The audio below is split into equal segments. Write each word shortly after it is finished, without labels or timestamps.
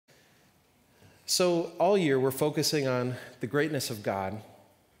So all year we're focusing on the greatness of God.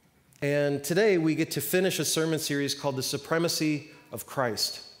 And today we get to finish a sermon series called The Supremacy of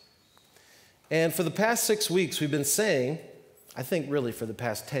Christ. And for the past 6 weeks we've been saying, I think really for the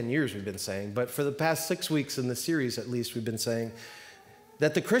past 10 years we've been saying, but for the past 6 weeks in the series at least we've been saying,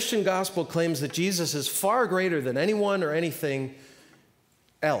 that the Christian gospel claims that Jesus is far greater than anyone or anything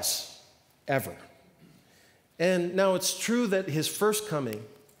else, ever. And now it's true that his first coming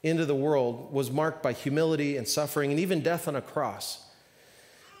into the world was marked by humility and suffering and even death on a cross.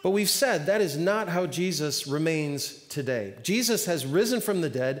 But we've said that is not how Jesus remains today. Jesus has risen from the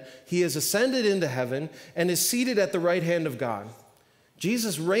dead, he has ascended into heaven, and is seated at the right hand of God.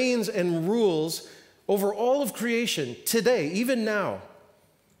 Jesus reigns and rules over all of creation today, even now.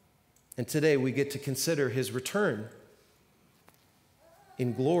 And today we get to consider his return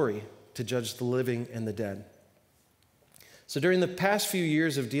in glory to judge the living and the dead. So during the past few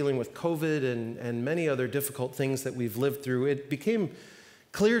years of dealing with COVID and many other difficult things that we've lived through, it became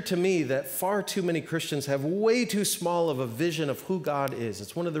clear to me that far too many Christians have way too small of a vision of who God is.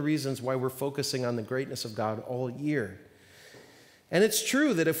 It's one of the reasons why we're focusing on the greatness of God all year. And it's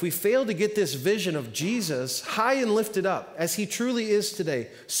true that if we fail to get this vision of Jesus high and lifted up, as he truly is today,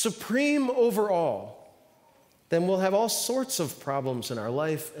 supreme over all, then we'll have all sorts of problems in our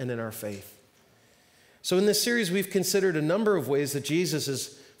life and in our faith. So in this series, we've considered a number of ways that Jesus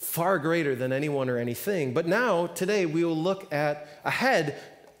is far greater than anyone or anything. But now, today, we will look ahead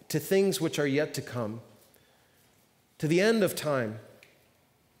to things which are yet to come, to the end of time,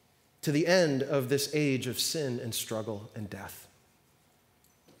 to the end of this age of sin and struggle and death.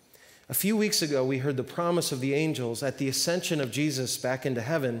 A few weeks ago, we heard the promise of the angels at the ascension of Jesus back into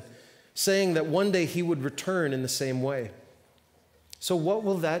heaven, saying that one day he would return in the same way. So what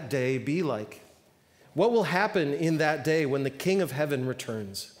will that day be like? What will happen in that day when the King of Heaven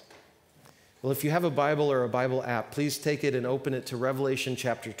returns? Well, if you have a Bible or a Bible app, please take it and open it to Revelation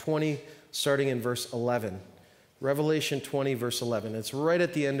chapter 20, starting in verse 11. Revelation 20, verse 11. It's right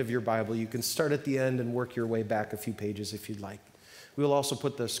at the end of your Bible. You can start at the end and work your way back a few pages if you'd like. We will also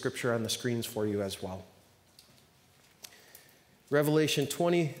put the scripture on the screens for you as well. Revelation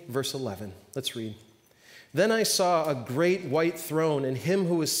 20, verse 11. Let's read. Then I saw a great white throne and him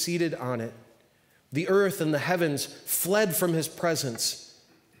who was seated on it. The earth and the heavens fled from his presence,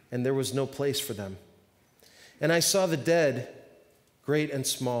 and there was no place for them. And I saw the dead, great and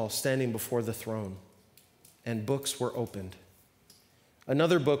small, standing before the throne, and books were opened.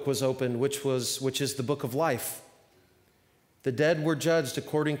 Another book was opened, which is the book of life. The dead were judged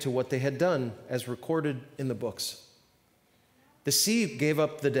according to what they had done, as recorded in the books. The sea gave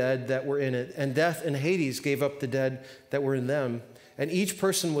up the dead that were in it, and death and Hades gave up the dead that were in them, and each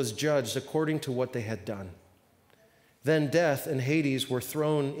person was judged according to what they had done. Then death and Hades were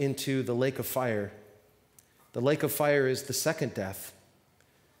thrown into the lake of fire. The lake of fire is the second death.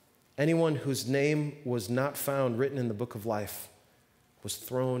 Anyone whose name was not found written in the book of life was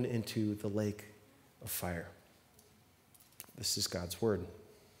thrown into the lake of fire. This is God's word.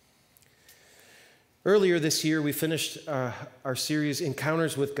 Earlier this year, we finished our series,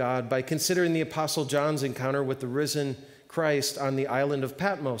 Encounters with God, by considering the Apostle John's encounter with the risen Christ on the island of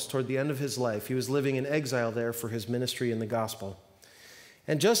Patmos toward the end of his life. He was living in exile there for his ministry in the gospel.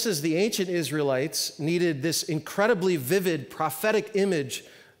 And just as the ancient Israelites needed this incredibly vivid prophetic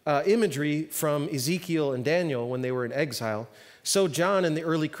imagery from Ezekiel and Daniel when they were in exile, so John and the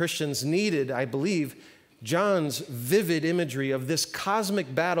early Christians needed, I believe, John's vivid imagery of this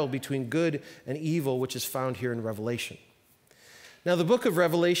cosmic battle between good and evil, which is found here in Revelation. Now, the book of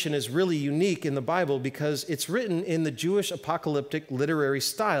Revelation is really unique in the Bible because it's written in the Jewish apocalyptic literary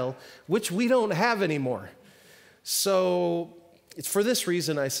style, which we don't have anymore. So it's for this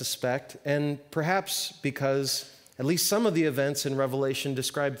reason, I suspect, and perhaps because at least some of the events in Revelation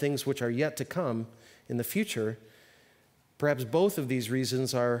describe things which are yet to come in the future. Perhaps both of these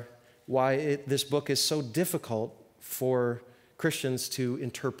reasons are why this book is so difficult for Christians to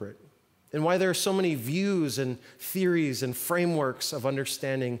interpret, and why there are so many views and theories and frameworks of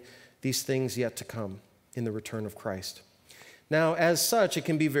understanding these things yet to come in the return of Christ. Now, as such, it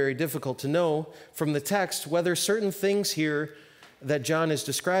can be very difficult to know from the text whether certain things here that John is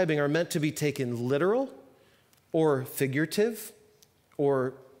describing are meant to be taken literal or figurative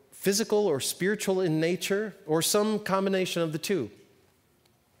or physical or spiritual in nature, or some combination of the two.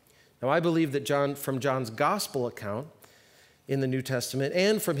 Now, I believe that from John's gospel account in the New Testament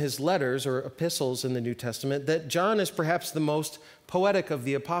and from his letters or epistles in the New Testament, that John is perhaps the most poetic of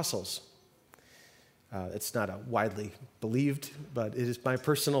the apostles. It's not a widely believed, but it is my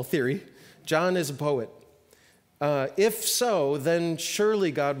personal theory. John is a poet. If so, then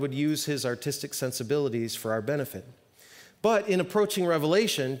surely God would use his artistic sensibilities for our benefit. But in approaching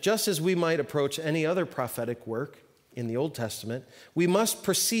Revelation, just as we might approach any other prophetic work in the Old Testament, we must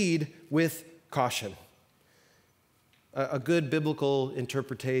proceed with caution. A good biblical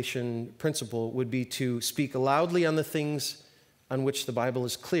interpretation principle would be to speak loudly on the things on which the Bible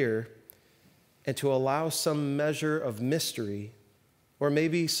is clear, and to allow some measure of mystery, or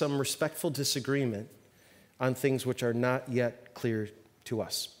maybe some respectful disagreement on things which are not yet clear to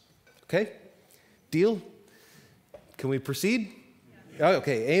us. Okay? Deal? Can we proceed? Yeah. Oh,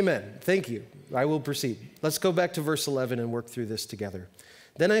 okay, amen. Thank you. I will proceed. Let's go back to verse 11 and work through this together.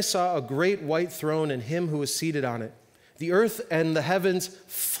 Then I saw a great white throne and him who was seated on it. The earth and the heavens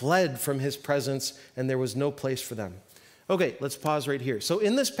fled from his presence, and there was no place for them. Okay, let's pause right here. So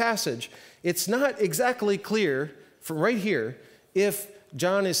in this passage, it's not exactly clear from right here if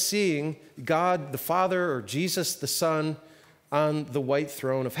John is seeing God the Father or Jesus the Son on the white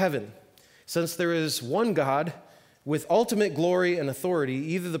throne of heaven. Since there is one God with ultimate glory and authority,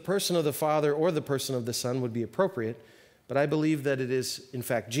 either the person of the Father or the person of the Son would be appropriate, but I believe that it is, in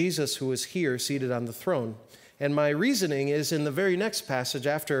fact, Jesus who is here seated on the throne. And my reasoning is in the very next passage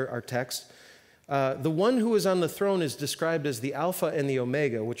after our text, the one who is on the throne is described as the Alpha and the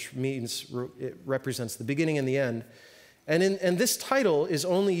Omega, which means it represents the beginning and the end. And this title is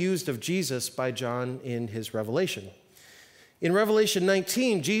only used of Jesus by John in his Revelation. In Revelation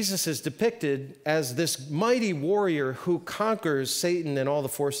 19, Jesus is depicted as this mighty warrior who conquers Satan and all the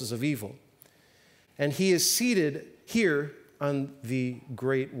forces of evil. And he is seated here on the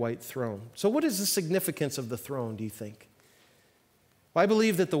great white throne. So what is the significance of the throne, do you think? Well, I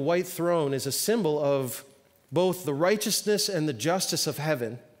believe that the white throne is a symbol of both the righteousness and the justice of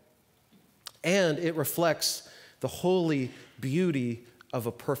heaven, and it reflects the holy beauty of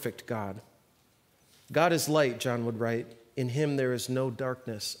a perfect God. God is light, John would write. In him there is no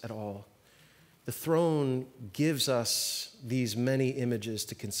darkness at all. The throne gives us these many images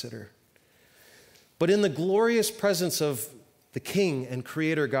to consider. But in the glorious presence of the King and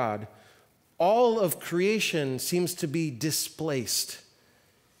Creator God, all of creation seems to be displaced.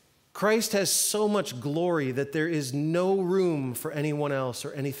 Christ has so much glory that there is no room for anyone else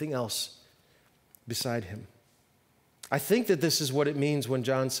or anything else beside him. I think that this is what it means when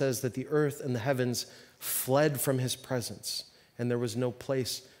John says that the earth and the heavens fled from his presence and there was no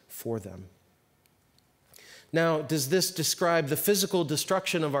place for them. Now, does this describe the physical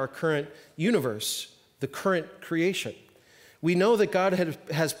destruction of our current universe, the current creation? We know that God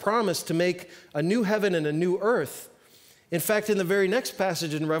has promised to make a new heaven and a new earth. In fact, in the very next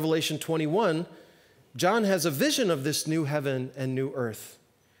passage in Revelation 21, John has a vision of this new heaven and new earth.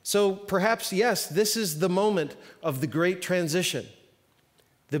 So perhaps, yes, this is the moment of the great transition,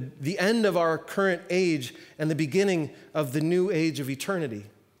 the end of our current age and the beginning of the new age of eternity.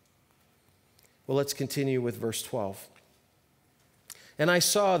 Well, let's continue with verse 12. And I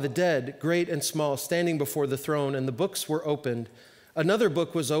saw the dead, great and small, standing before the throne, and the books were opened. Another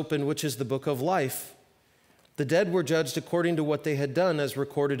book was opened, which is the book of life. The dead were judged according to what they had done, as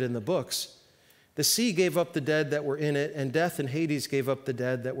recorded in the books. The sea gave up the dead that were in it, and death and Hades gave up the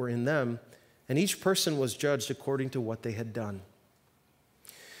dead that were in them, and each person was judged according to what they had done.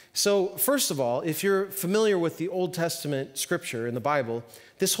 So, first of all, if you're familiar with the Old Testament scripture in the Bible,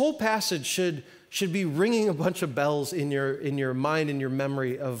 this whole passage should be ringing a bunch of bells in your mind and your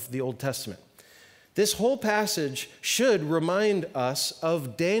memory of the Old Testament. This whole passage should remind us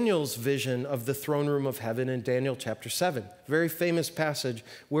of Daniel's vision of the throne room of heaven in Daniel chapter 7, a very famous passage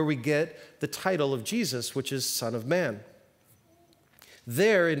where we get the title of Jesus, which is Son of Man.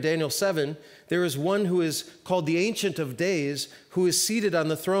 There in Daniel 7, there is one who is called the Ancient of Days, who is seated on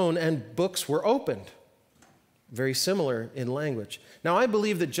the throne, and books were opened. Very similar in language. Now, I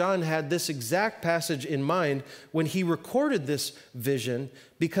believe that John had this exact passage in mind when he recorded this vision,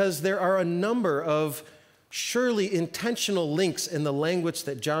 because there are a number of surely intentional links in the language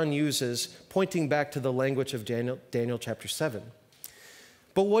that John uses, pointing back to the language of Daniel chapter 7.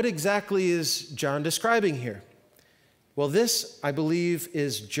 But what exactly is John describing here? Well, this, I believe,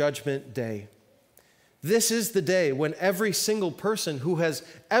 is Judgment Day. This is the day when every single person who has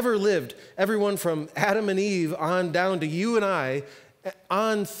ever lived, everyone from Adam and Eve on down to you and I,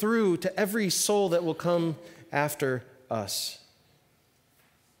 on through to every soul that will come after us,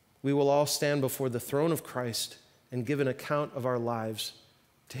 we will all stand before the throne of Christ and give an account of our lives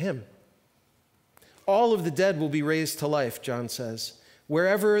to him. All of the dead will be raised to life, John says,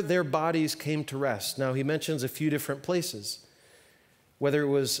 wherever their bodies came to rest. Now, he mentions a few different places, whether it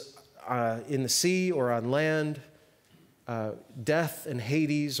was in the sea or on land, death and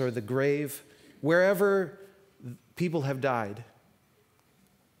Hades or the grave. Wherever people have died,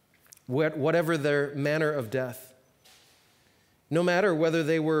 whatever their manner of death, no matter whether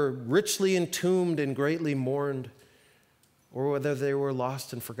they were richly entombed and greatly mourned, or whether they were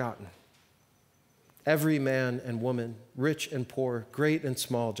lost and forgotten. Every man and woman, rich and poor, great and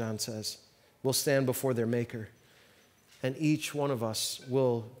small, John says, will stand before their Maker. And each one of us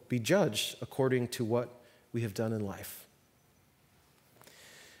will be judged according to what we have done in life.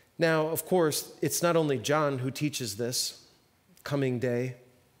 Now, of course, it's not only John who teaches this coming day.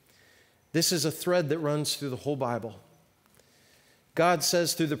 This is a thread that runs through the whole Bible. God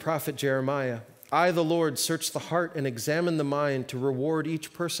says through the prophet Jeremiah, I, the Lord, search the heart and examine the mind to reward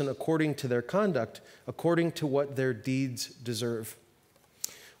each person according to their conduct, according to what their deeds deserve.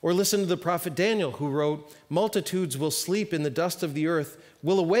 Or listen to the prophet Daniel, who wrote, multitudes will sleep in the dust of the earth,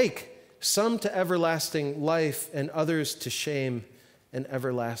 will awake, some to everlasting life and others to shame and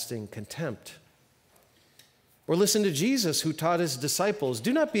everlasting contempt. Or listen to Jesus, who taught his disciples,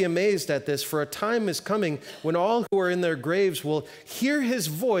 do not be amazed at this, for a time is coming when all who are in their graves will hear his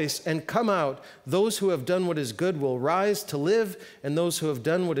voice and come out. Those who have done what is good will rise to live, and those who have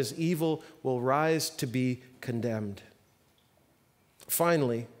done what is evil will rise to be condemned.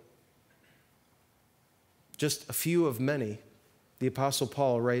 Finally, just a few of many, the Apostle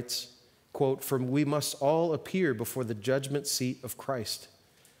Paul writes, quote, for we must all appear before the judgment seat of Christ,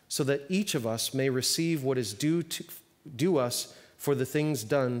 so that each of us may receive what is due us for the things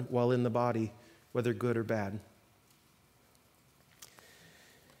done while in the body, whether good or bad.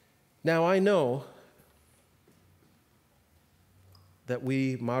 Now, I know that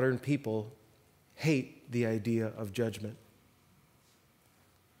we modern people hate the idea of judgment.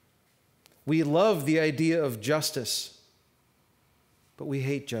 We love the idea of justice, but we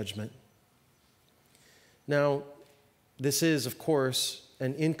hate judgment. Now, this is, of course,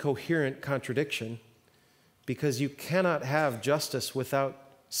 an incoherent contradiction, because you cannot have justice without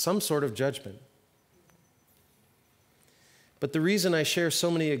some sort of judgment. But the reason I share so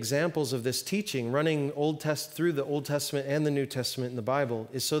many examples of this teaching, running through the Old Testament and the New Testament in the Bible,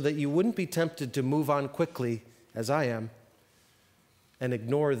 is so that you wouldn't be tempted to move on quickly, as I am, and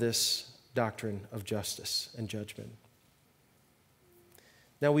ignore this doctrine of justice and judgment.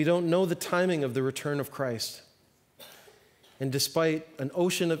 Now, we don't know the timing of the return of Christ. And despite an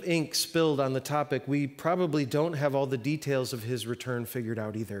ocean of ink spilled on the topic, we probably don't have all the details of his return figured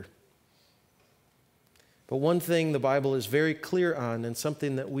out either. But one thing the Bible is very clear on, and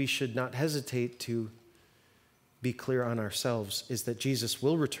something that we should not hesitate to be clear on ourselves, is that Jesus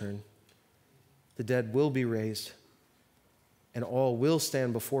will return, the dead will be raised, and all will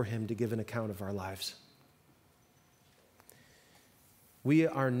stand before him to give an account of our lives. We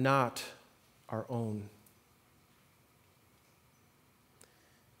are not our own.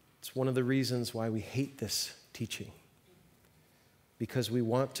 It's one of the reasons why we hate this teaching, because we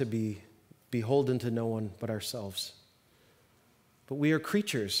want to be beholden to no one but ourselves. But we are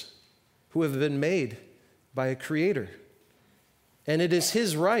creatures who have been made by a creator, and it is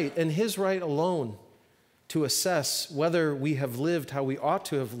his right, and his right alone, to assess whether we have lived how we ought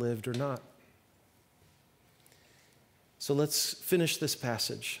to have lived or not. So let's finish this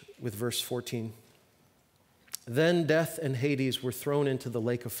passage with verse 14. Then death and Hades were thrown into the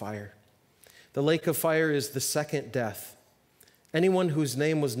lake of fire. The lake of fire is the second death. Anyone whose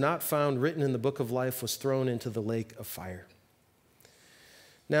name was not found written in the book of life was thrown into the lake of fire.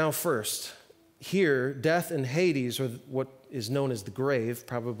 Now first, here, death and Hades, or what is known as the grave,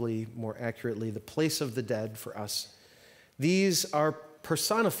 probably more accurately, the place of the dead for us, these are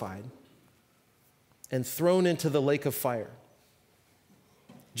personified and thrown into the lake of fire.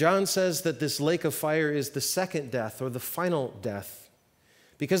 John says that this lake of fire is the second death, or the final death,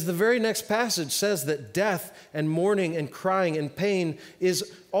 because the very next passage says that death and mourning and crying and pain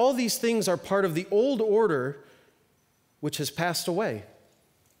all these things are part of the old order which has passed away.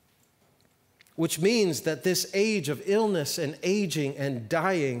 Which means that this age of illness and aging and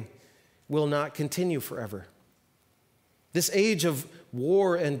dying will not continue forever. This age of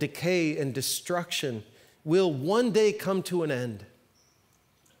war and decay and destruction will one day come to an end.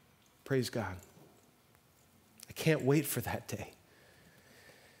 Praise God. I can't wait for that day.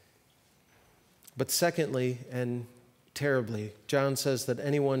 But secondly, and terribly, John says that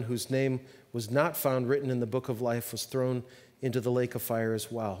anyone whose name was not found written in the book of life was thrown into the lake of fire as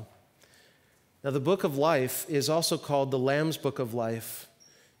well. Now, the book of life is also called the Lamb's book of life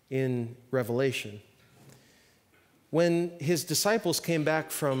in Revelation. When his disciples came back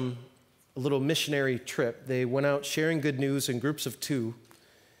from a little missionary trip, they went out sharing good news in groups of 2,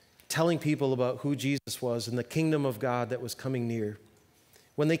 telling people about who Jesus was and the kingdom of God that was coming near.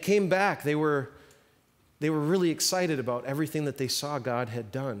 When they came back, they were They were really excited about everything that they saw God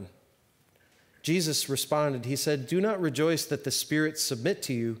had done. Jesus responded, he said, "Do not rejoice that the spirits submit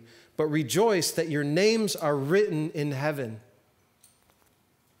to you, but rejoice that your names are written in heaven."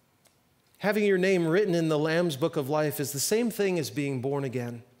 Having your name written in the Lamb's book of life is the same thing as being born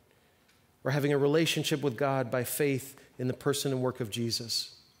again, or having a relationship with God by faith in the person and work of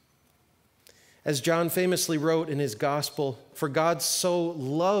Jesus. As John famously wrote in his gospel, "For God so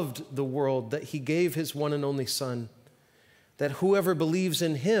loved the world that he gave his one and only Son, that whoever believes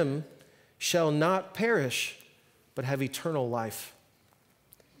in him shall not perish, but have eternal life."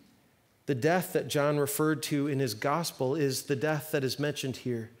 The death that John referred to in his gospel is the death that is mentioned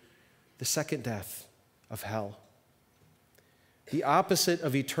here, the second death of hell. The opposite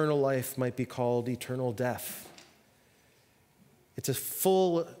of eternal life might be called eternal death. It's a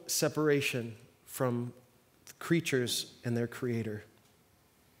full separation from creatures and their creator.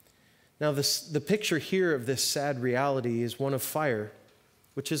 Now, the picture here of this sad reality is one of fire,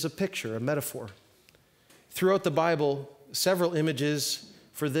 which is a picture, a metaphor. Throughout the Bible, several images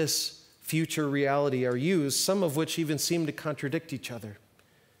for this future reality are used, some of which even seem to contradict each other.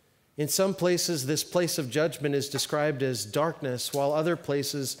 In some places, this place of judgment is described as darkness, while other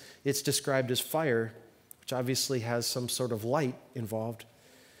places it's described as fire, which obviously has some sort of light involved.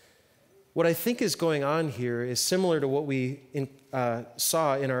 What I think is going on here is similar to what we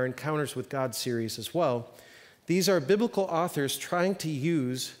saw in our Encounters with God series as well. These are biblical authors trying to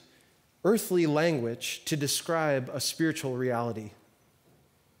use earthly language to describe a spiritual reality.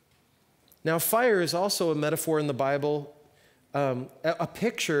 Now, fire is also a metaphor in the Bible, a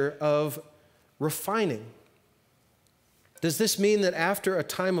picture of refining. Does this mean that after a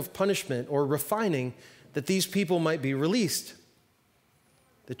time of punishment or refining, that these people might be released?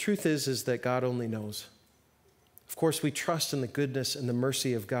 The truth is that God only knows. Of course, we trust in the goodness and the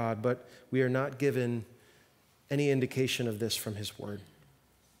mercy of God, but we are not given any indication of this from his word.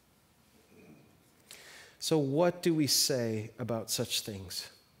 So what do we say about such things?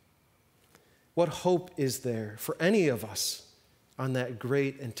 What hope is there for any of us on that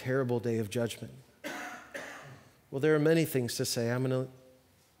great and terrible day of judgment? Well, there are many things to say. I'm going to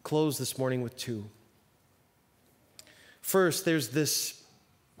close this morning with two. First, there's this,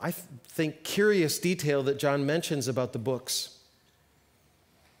 I think, curious detail that John mentions about the books.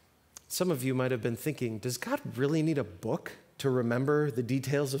 Some of you might have been thinking, does God really need a book to remember the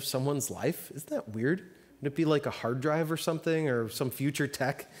details of someone's life? Isn't that weird? Would it be like a hard drive or something, or some future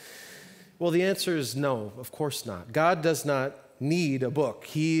tech? Well, the answer is no, of course not. God does not need a book.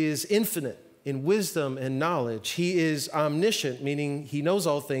 He is infinite in wisdom and knowledge. He is omniscient, meaning he knows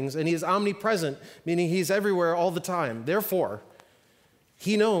all things, and he is omnipresent, meaning he's everywhere all the time. Therefore,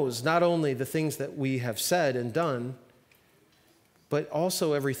 he knows not only the things that we have said and done, but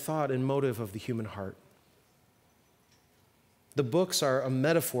also every thought and motive of the human heart. The books are a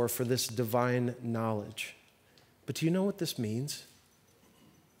metaphor for this divine knowledge. But do you know what this means?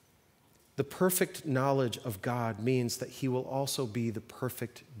 The perfect knowledge of God means that he will also be the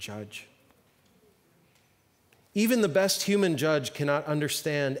perfect judge. Even the best human judge cannot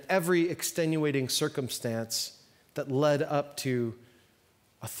understand every extenuating circumstance that led up to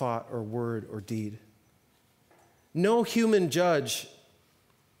a thought or word or deed. No human judge,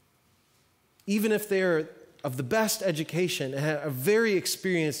 even if they're of the best education and are very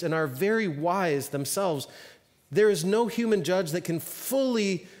experienced and are very wise themselves, there is no human judge that can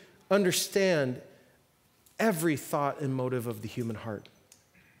fully understand every thought and motive of the human heart.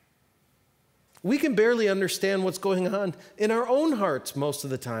 We can barely understand what's going on in our own hearts most of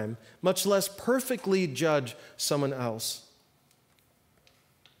the time, much less perfectly judge someone else.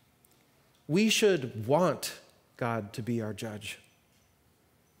 We should want God to be our judge,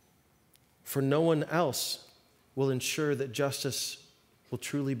 for no one else will ensure that justice will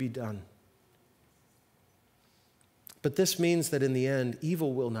truly be done. But this means that in the end,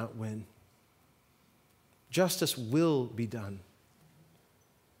 evil will not win. Justice will be done.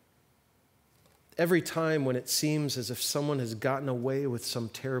 Every time when it seems as if someone has gotten away with some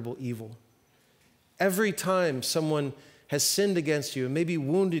terrible evil, every time someone has sinned against you and maybe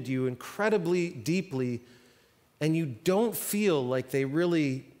wounded you incredibly deeply, and you don't feel like they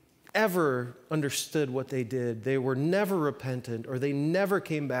really ever understood what they did, they were never repentant, or they never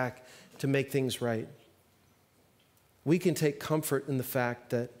came back to make things right, we can take comfort in the fact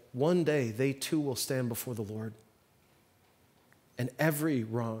that one day they too will stand before the Lord, and every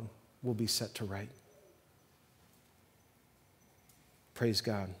wrong will be set to right. Praise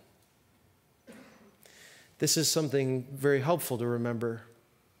God. This is something very helpful to remember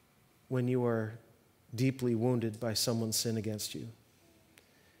when you are deeply wounded by someone's sin against you.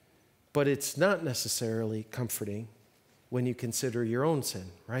 But it's not necessarily comforting when you consider your own sin,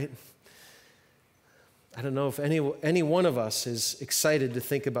 right? I don't know if any one of us is excited to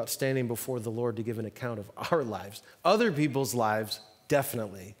think about standing before the Lord to give an account of our lives. Other people's lives,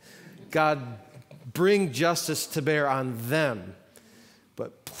 definitely. God, bring justice to bear on them.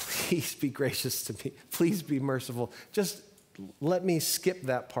 But please be gracious to me. Please be merciful. Just let me skip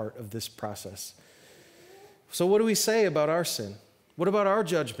that part of this process. So what do we say about our sin? What about our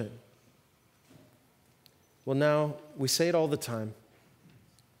judgment? Well, now, we say it all the time.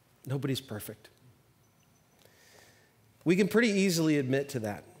 Nobody's perfect. We can pretty easily admit to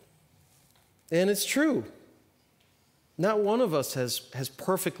that. And it's true. Not one of us has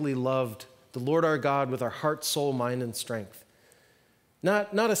perfectly loved the Lord our God with our heart, soul, mind, and strength.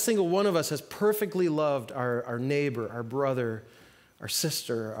 Not a single one of us has perfectly loved our neighbor, our brother, our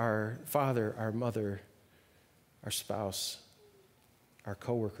sister, our father, our mother, our spouse, our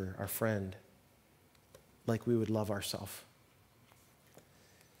coworker, our friend, like we would love ourselves.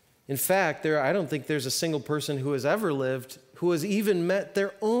 In fact, I don't think there's a single person who has ever lived who has even met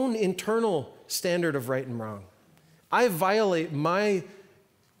their own internal standard of right and wrong. I violate my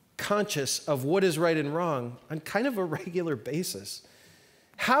conscience of what is right and wrong on kind of a regular basis.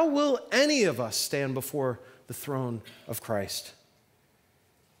 How will any of us stand before the throne of Christ?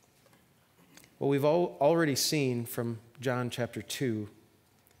 Well, we've already seen from John chapter 2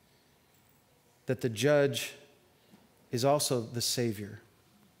 that the judge is also the Savior.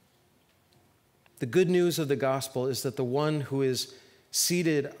 The good news of the gospel is that the one who is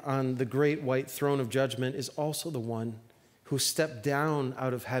seated on the great white throne of judgment is also the one who stepped down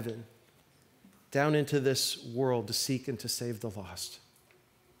out of heaven, down into this world to seek and to save the lost.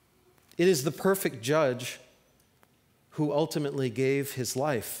 It is the perfect judge who ultimately gave his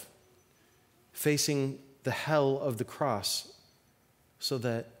life, facing the hell of the cross, so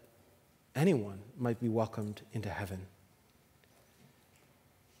that anyone might be welcomed into heaven.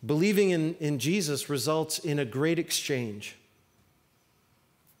 Believing in Jesus results in a great exchange,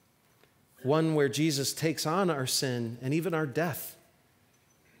 one where Jesus takes on our sin and even our death,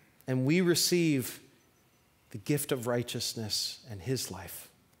 and we receive the gift of righteousness and his life.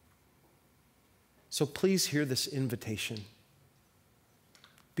 So please hear this invitation.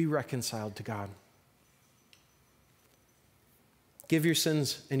 Be reconciled to God. Give your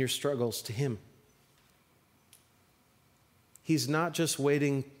sins and your struggles to him. He's not just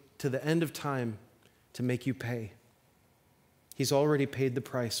waiting to the end of time to make you pay. He's already paid the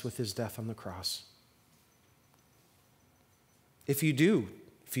price with his death on the cross. If you do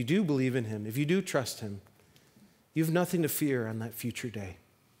believe in him, if you do trust him, you have nothing to fear on that future day.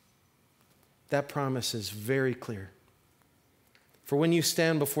 That promise is very clear. For when you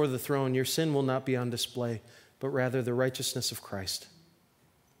stand before the throne, your sin will not be on display, but rather the righteousness of Christ.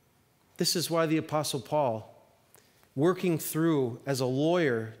 This is why the Apostle Paul, working through as a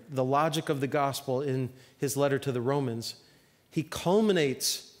lawyer the logic of the gospel in his letter to the Romans, he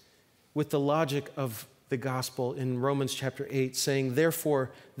culminates with the logic of the gospel in Romans chapter 8, saying,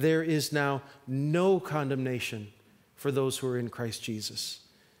 "Therefore, there is now no condemnation for those who are in Christ Jesus."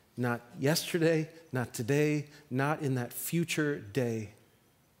 Not yesterday, not today, not in that future day.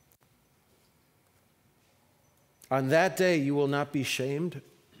 On that day, you will not be shamed,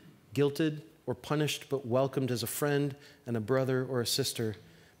 guilted, or punished, but welcomed as a friend and a brother or a sister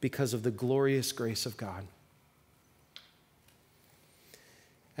because of the glorious grace of God.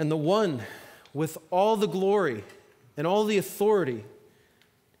 And the one with all the glory and all the authority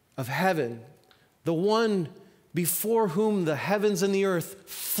of heaven, the one before whom the heavens and the earth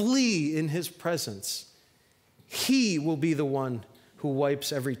flee in his presence, he will be the one who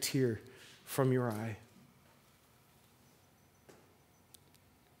wipes every tear from your eye.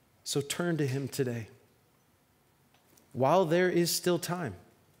 So turn to him today, while there is still time,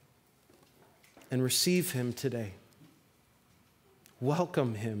 and receive him today.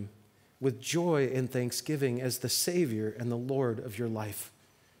 Welcome him with joy and thanksgiving as the Savior and the Lord of your life.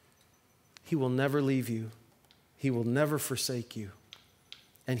 He will never leave you. He will never forsake you.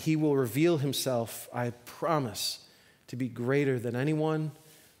 And he will reveal himself, I promise, to be greater than anyone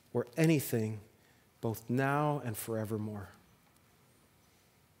or anything, both now and forevermore.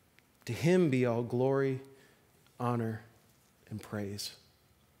 To him be all glory, honor, and praise.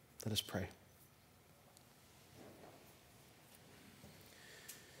 Let us pray.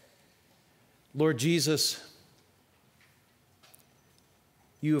 Lord Jesus,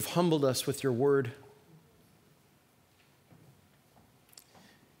 you have humbled us with your word.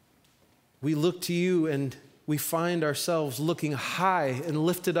 We look to you and we find ourselves looking high and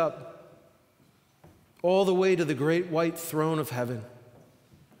lifted up all the way to the great white throne of heaven.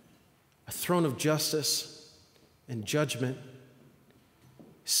 a throne of justice and judgment,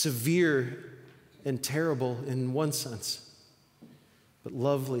 severe and terrible in one sense, but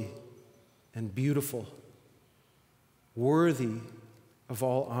lovely and beautiful, worthy of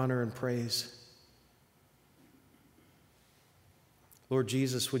all honor and praise. Lord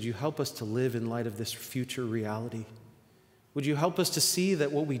Jesus, would you help us to live in light of this future reality? Would you help us to see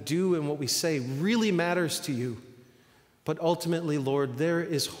that what we do and what we say really matters to you? But ultimately, Lord, there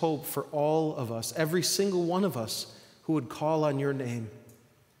is hope for all of us, every single one of us who would call on your name.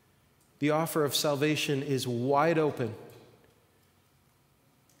 The offer of salvation is wide open.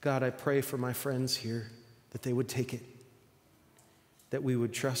 God, I pray for my friends here that they would take it, that we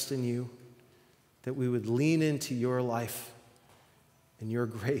would trust in you, that we would lean into your life and your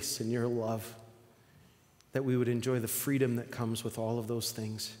grace and your love, that we would enjoy the freedom that comes with all of those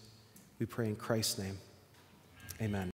things. We pray in Christ's name. Amen.